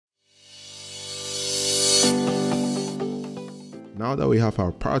Now that we have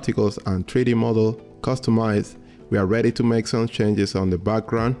our particles and 3D model customized, we are ready to make some changes on the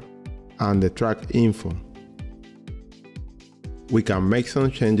background and the track info. We can make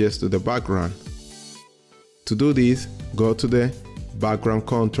some changes to the background. To do this, go to the background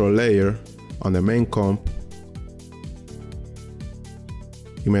control layer on the main comp.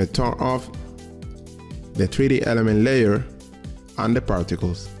 You may turn off the 3D element layer and the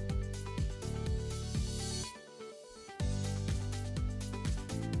particles.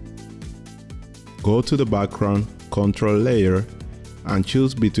 Go to the background control layer and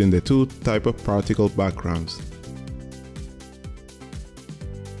choose between the two types of particle backgrounds.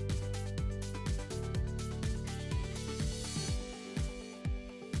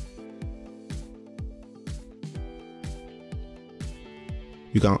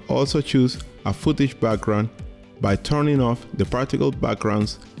 You can also choose a footage background by turning off the particle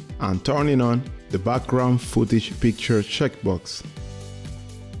backgrounds and turning on the background footage picture checkbox.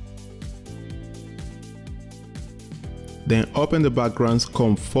 Then open the backgrounds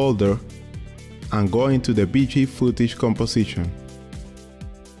comp folder and go into the BG footage composition.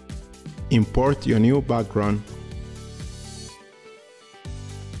 Import your new background.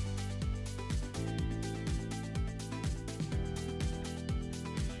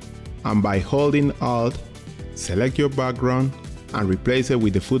 And by holding Alt, select your background and replace it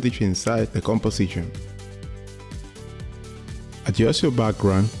with the footage inside the composition. Adjust your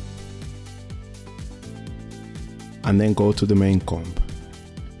background and then go to the main comp.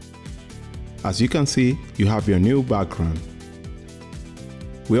 As you can see, you have your new background.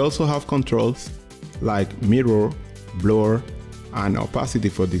 We also have controls like mirror, blur, and opacity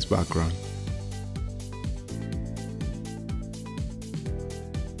for this background.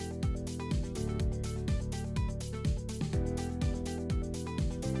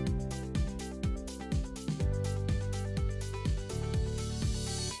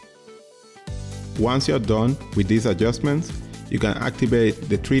 Once you're done with these adjustments, you can activate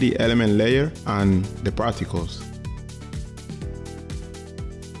the 3D element layer and the particles.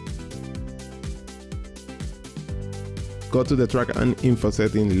 Go to the track and info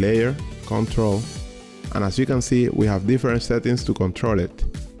setting layer, control, and as you can see, we have different settings to control it.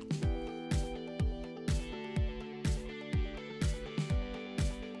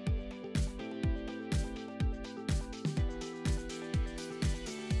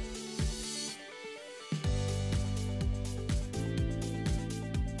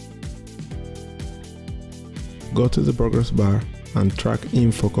 Go to the progress bar and track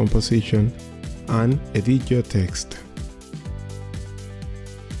info composition and edit your text.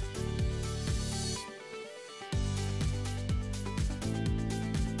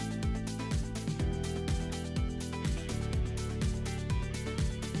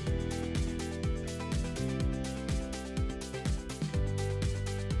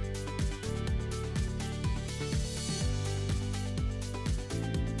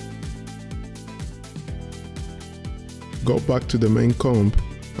 Go back to the main comp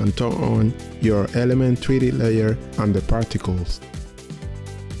and turn on your element 3D layer and the particles.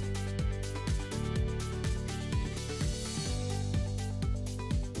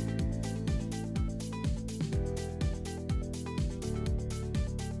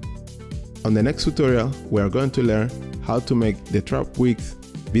 On the next tutorial, we are going to learn how to make the TrapWix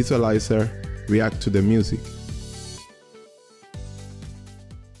visualizer react to the music.